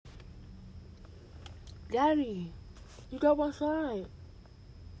Daddy, you got one side.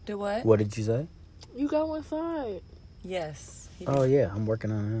 Do what? What did you say? You got one side. Yes. Oh, yeah. I'm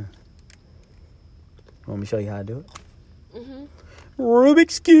working on it. Want me to show you how to do it? Mm-hmm.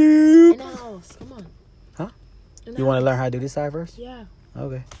 Rubik's Cube. In the house. Come on. Huh? In the You want to house. learn how to do this side first? Yeah.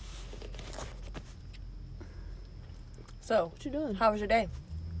 Okay. So, What you doing? how was your day?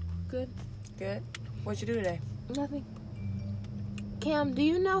 Good. Good. What'd you do today? Nothing. Cam, do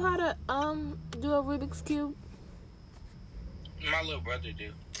you know how to do a Rubik's Cube? My little brother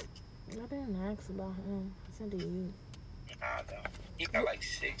do. I didn't ask about him. I said to you. I don't. He got like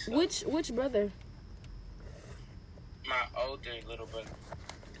 6. So Which brother? my older little brother.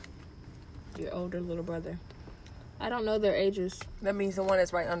 Your older little brother. I don't know their ages. That means the one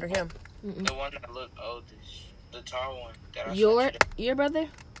that's right under him. Mm-mm. The one that looked oldest. The tall one that I Your brother?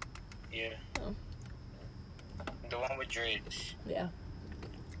 Yeah. Oh. The one with dreads. Yeah.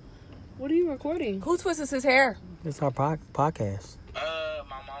 What are you recording? Who twists his hair? It's our podcast. My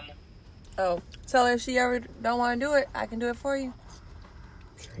mama. Oh, tell her if she ever don't want to do it, I can do it for you.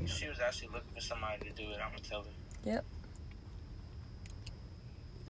 She was actually looking for somebody to do it. I'm gonna tell her. Yep.